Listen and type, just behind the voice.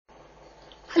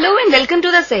and welcome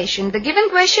to the session. The given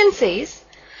question says,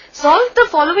 solve the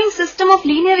following system of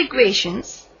linear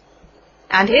equations.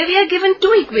 And here we are given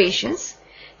two equations.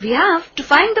 We have to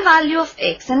find the value of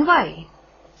x and y.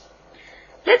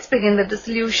 Let's begin with the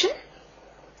solution.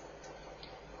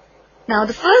 Now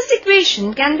the first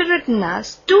equation can be written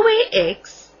as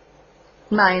 2ax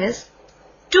minus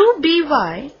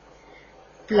 2by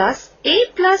plus a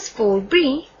plus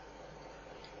 4b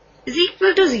is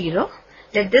equal to 0.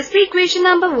 Let this be equation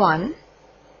number 1.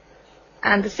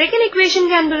 And the second equation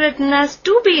can be written as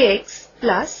 2bx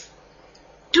plus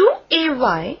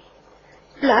 2ay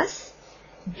plus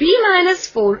b minus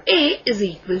 4a is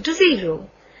equal to 0.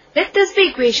 Let this be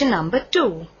equation number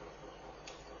 2.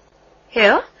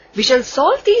 Here we shall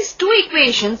solve these two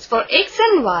equations for x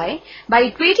and y by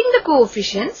equating the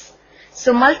coefficients.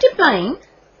 So multiplying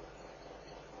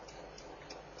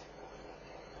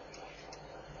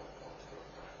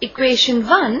equation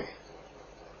 1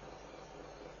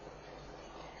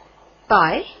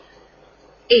 by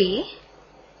a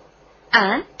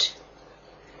and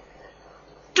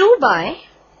 2 by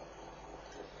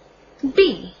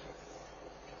b.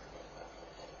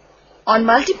 On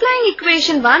multiplying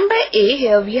equation 1 by a,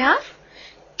 here we have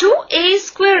 2a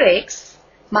square x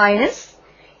minus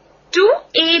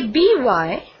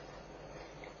 2aby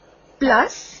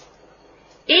plus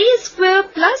a square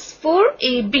plus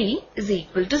 4ab is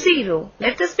equal to 0.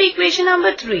 Let this be equation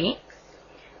number 3.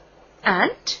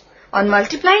 And on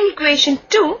multiplying equation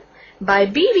 2 by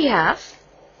b, we have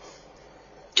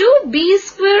 2b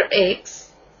square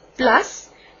x plus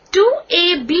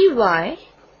 2aby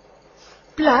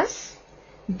plus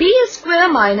b square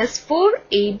minus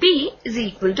 4ab is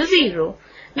equal to 0.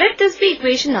 Let this be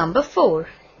equation number 4.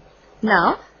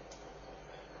 Now,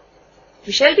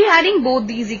 we shall be adding both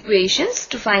these equations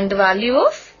to find the value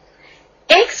of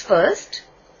x first.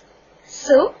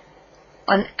 So,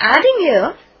 on adding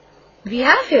here, we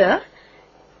have here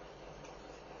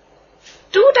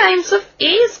 2 times of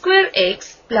a square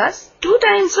x plus 2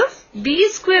 times of b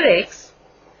square x.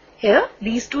 Here,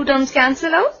 these two terms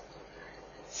cancel out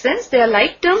since they are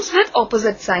like terms with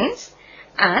opposite signs,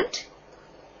 and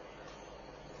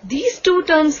these two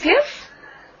terms give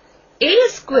a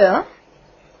square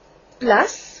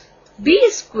plus b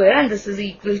square, and this is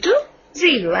equal to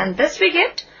 0, and this we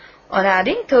get on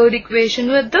adding third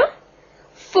equation with the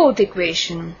fourth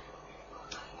equation.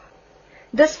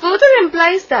 This further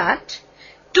implies that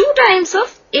 2 times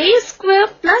of a square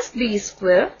plus b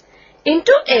square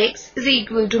into x is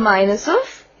equal to minus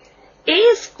of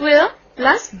a square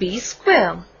plus b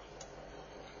square,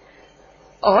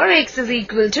 or x is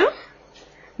equal to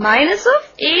minus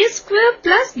of a square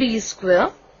plus b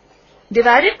square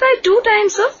divided by 2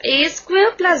 times of a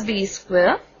square plus b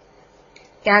square,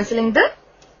 cancelling the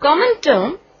common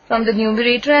term from the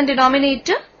numerator and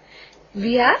denominator.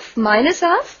 We have minus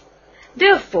half.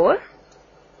 Therefore,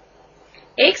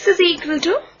 x is equal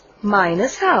to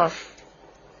minus half.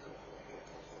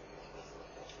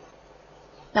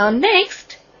 Now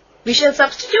next, we shall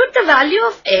substitute the value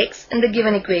of x in the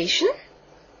given equation.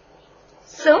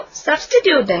 So,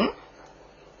 substituting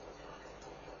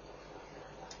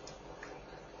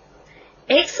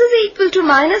x is equal to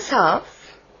minus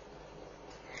half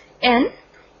in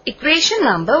equation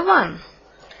number 1.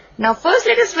 Now first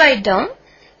let us write down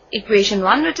equation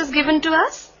 1 which is given to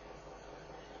us.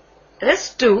 It is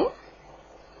 2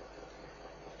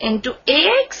 into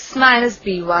ax minus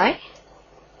by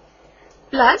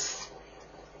plus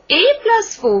a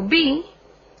plus 4b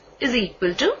is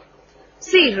equal to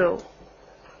 0.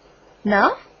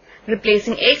 Now,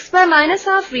 replacing x by minus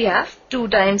half, we have 2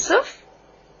 times of,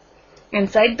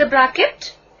 inside the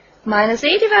bracket, minus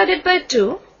a divided by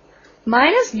 2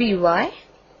 minus by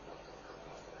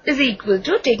is equal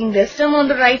to, taking this term on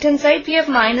the right hand side, we have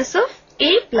minus of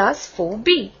a plus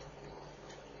 4b.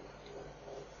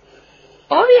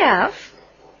 Or we have,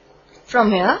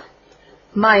 from here,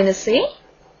 minus a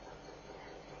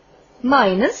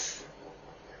minus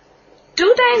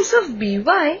 2 times of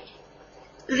by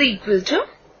is equal to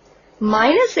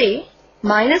minus a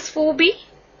minus 4b.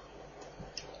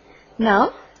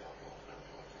 Now,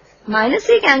 minus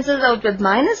a cancels out with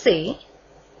minus a.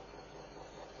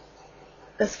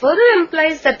 This further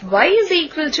implies that y is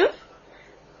equal to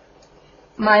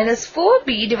minus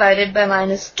 4b divided by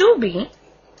minus 2b,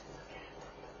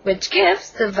 which gives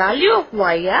the value of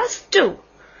y as 2.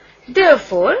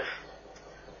 Therefore,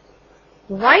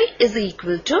 y is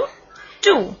equal to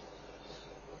 2.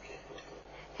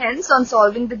 Hence, on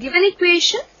solving the given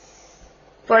equation,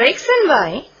 for x and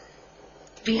y,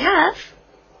 we have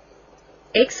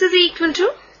x is equal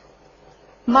to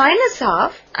minus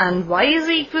half and y is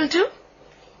equal to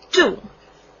 2.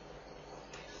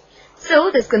 So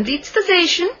this completes the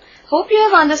session. Hope you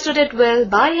have understood it well.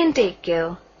 Bye and take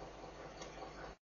care.